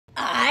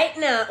right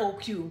now,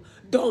 OQ.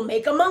 Don't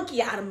make a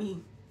monkey out of me.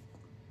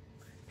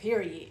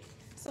 Period.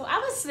 So I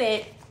was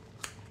sent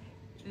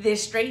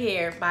this straight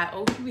hair by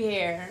OQ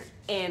Hair,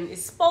 and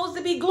it's supposed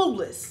to be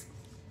glueless.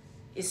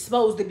 It's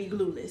supposed to be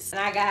glueless. And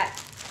I got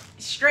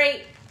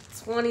straight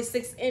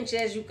 26 inches,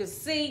 as you can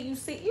see. You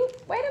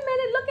wait a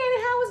minute, look at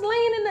it how it's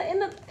laying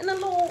in the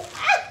little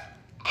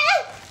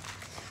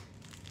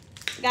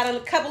Got a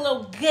couple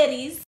little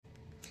goodies.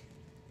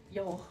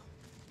 Yo,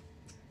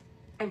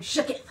 I'm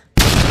shook it.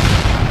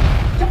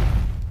 Yo,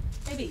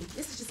 baby,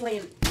 this is just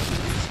laying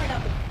straight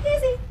out the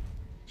easy.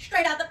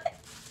 Straight out the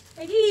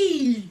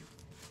baby.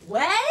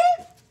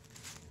 What?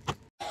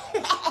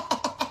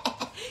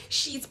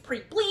 She's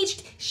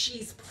pre-bleached.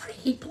 She's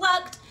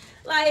pre-plucked.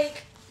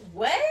 Like,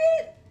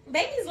 what?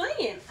 Baby's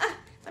laying.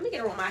 Let me get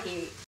her on my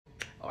head.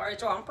 All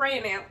right, y'all, I'm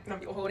praying now.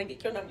 Numb your hold and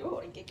get your, numb your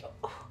hold and get your.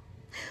 Oh.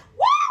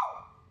 Woo!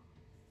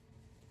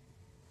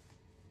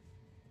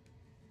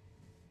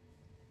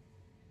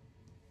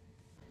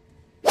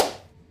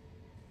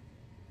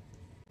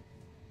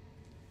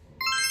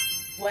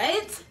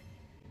 What?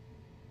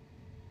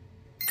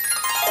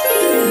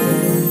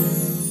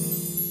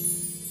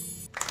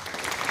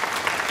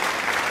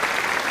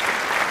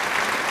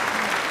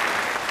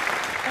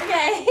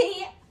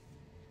 Okay.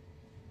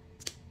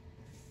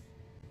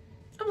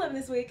 I'm loving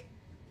this wig.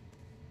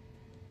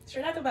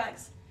 Straight out the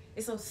box.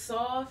 It's so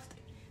soft.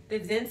 The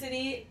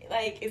density,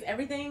 like, is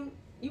everything.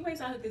 You wait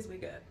till I hook this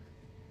wig up.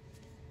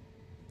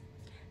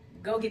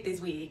 Go get this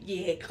wig.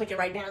 Yeah, click it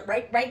right down,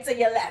 right to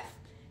your left.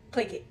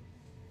 Click it.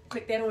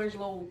 Click that orange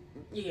little,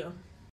 yeah.